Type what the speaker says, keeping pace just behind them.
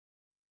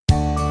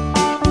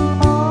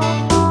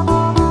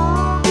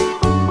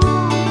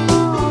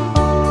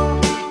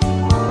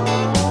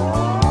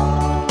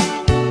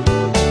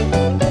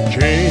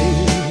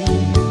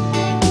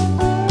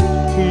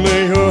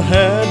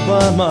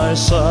my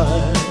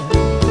side.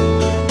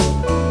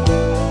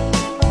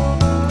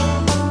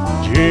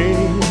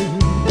 Jane,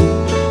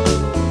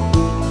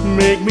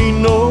 make me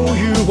know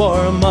you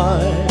are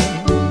mine,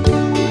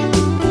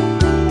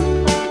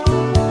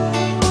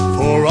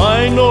 for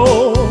I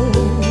know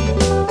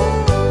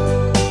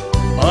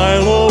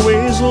I'll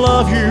always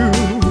love you,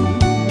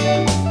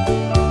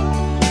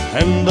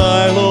 and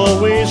I'll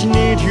always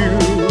need you.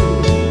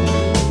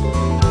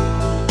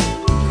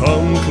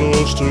 Come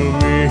close to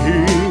me,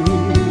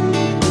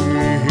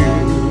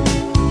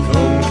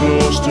 come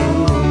close to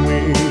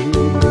me.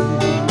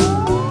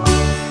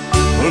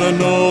 But I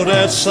know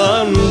that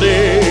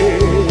someday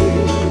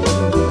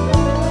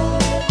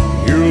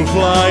you'll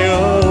fly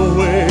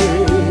away.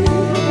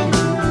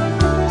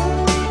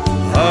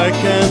 I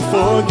can't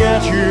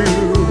forget you,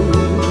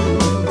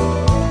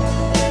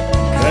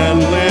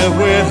 can't live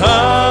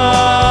without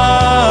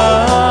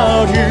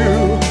you.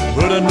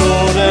 But I know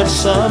that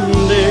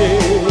someday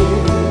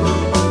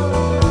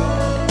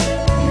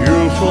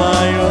you'll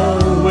fly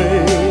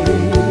away.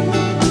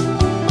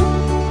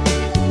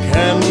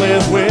 Can't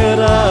live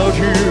without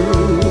you.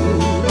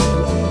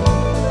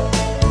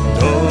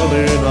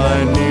 Darling, I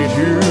need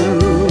you.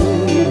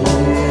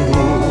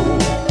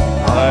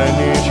 I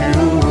need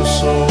you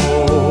so.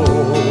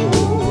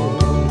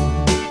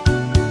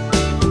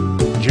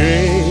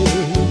 Jane,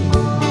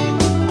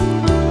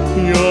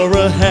 you're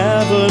a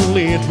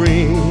heavenly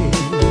dream.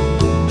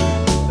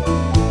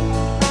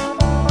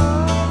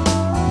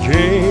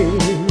 Jane,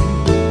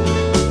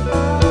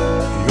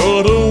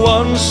 you're the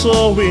one, so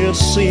it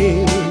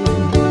seems.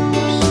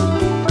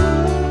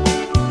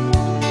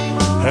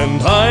 And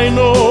I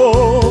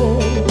know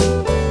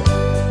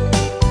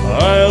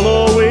I'll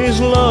always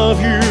love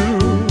you,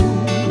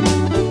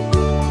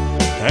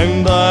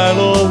 and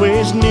I'll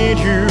always need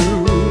you.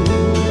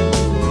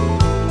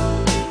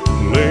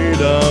 Lay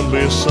down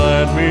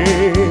beside me,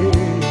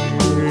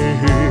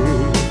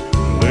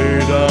 lay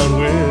down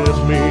with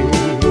me.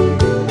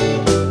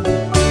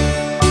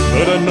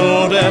 But I know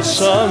that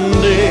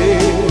someday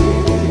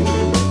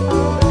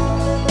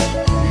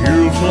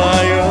you'll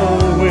fly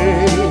away.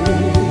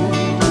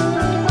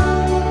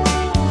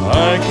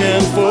 I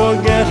can't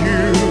forget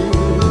you,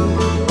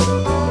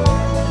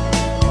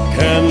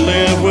 can't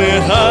live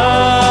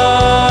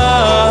without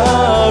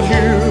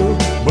you.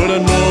 But I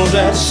know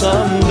that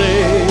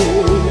someday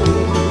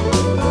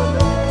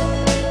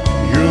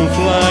you'll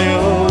fly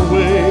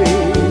away.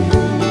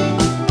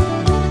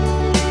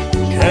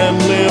 Can't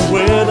live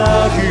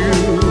without you.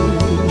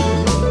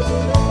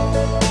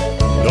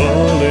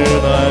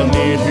 Darling, I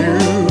need you.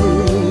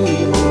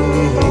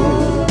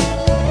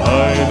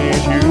 I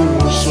need you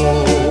so.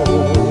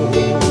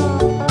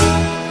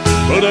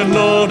 But I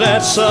know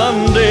that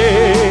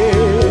someday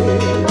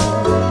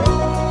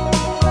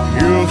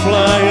you'll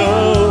fly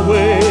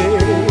away.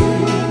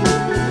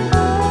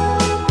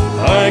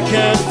 I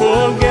can't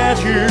forget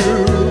you,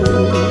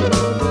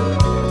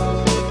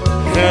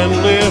 can't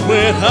live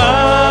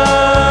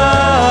without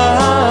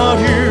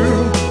you.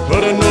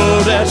 But I know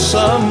that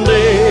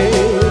someday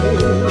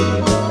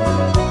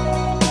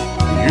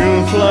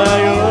you'll fly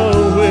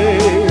away.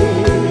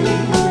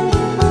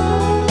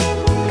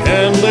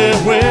 Can't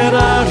live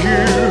without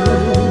you.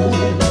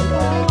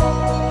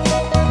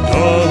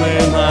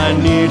 Darling, I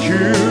need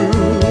you.